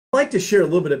I'd like to share a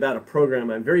little bit about a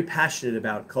program I'm very passionate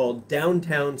about called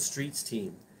Downtown Streets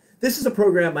Team. This is a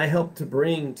program I helped to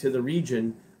bring to the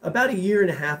region about a year and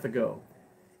a half ago.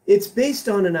 It's based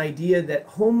on an idea that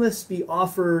homeless be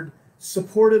offered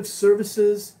supportive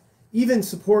services, even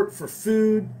support for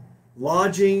food,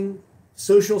 lodging,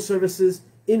 social services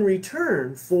in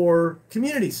return for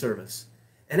community service.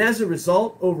 And as a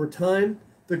result, over time,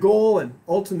 the goal and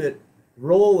ultimate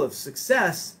role of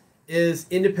success is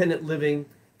independent living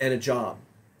and a job.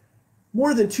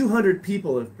 More than 200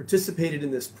 people have participated in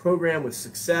this program with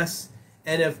success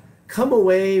and have come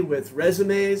away with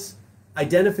resumes,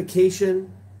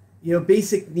 identification,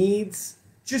 basic needs,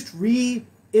 just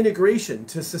reintegration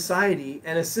to society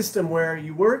and a system where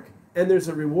you work and there's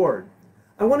a reward.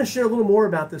 I want to share a little more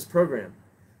about this program.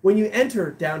 When you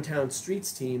enter Downtown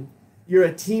Streets Team, you're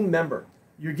a team member.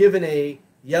 You're given a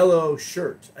yellow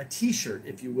shirt, a t-shirt,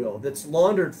 if you will, that's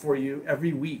laundered for you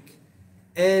every week.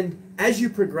 And as you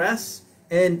progress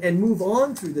and move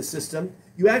on through the system,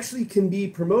 you actually can be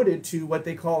promoted to what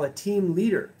they call a team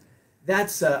leader.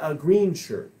 That's a green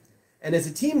shirt. And as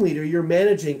a team leader, you're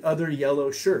managing other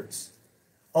yellow shirts.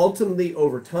 Ultimately,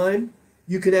 over time,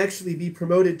 you can actually be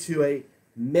promoted to a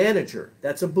manager.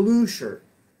 That's a blue shirt.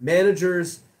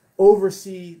 Managers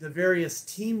oversee the various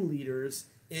team leaders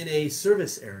in a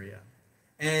service area.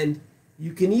 And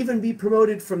you can even be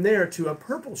promoted from there to a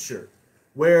purple shirt,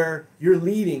 where you're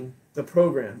leading the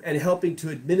program and helping to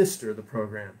administer the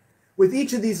program. With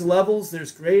each of these levels,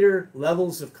 there's greater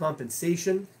levels of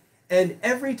compensation, and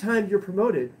every time you're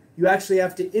promoted, you actually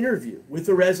have to interview with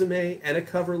a resume and a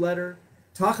cover letter,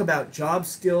 talk about job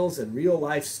skills and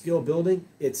real-life skill building.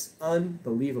 It's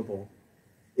unbelievable.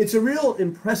 It's a real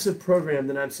impressive program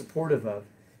that I'm supportive of.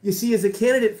 You see, as a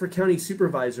candidate for county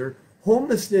supervisor,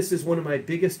 homelessness is one of my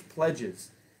biggest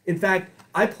pledges. In fact,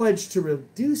 I pledged to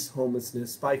reduce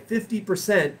homelessness by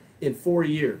 50% in 4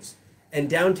 years, and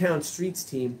Downtown Streets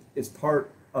Team is part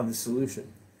of the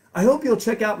solution. I hope you'll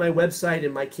check out my website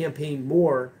and my campaign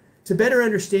more to better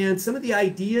understand some of the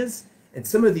ideas and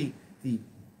some of the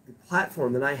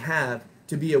platform that I have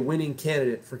to be a winning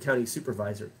candidate for county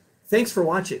supervisor. Thanks for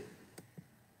watching.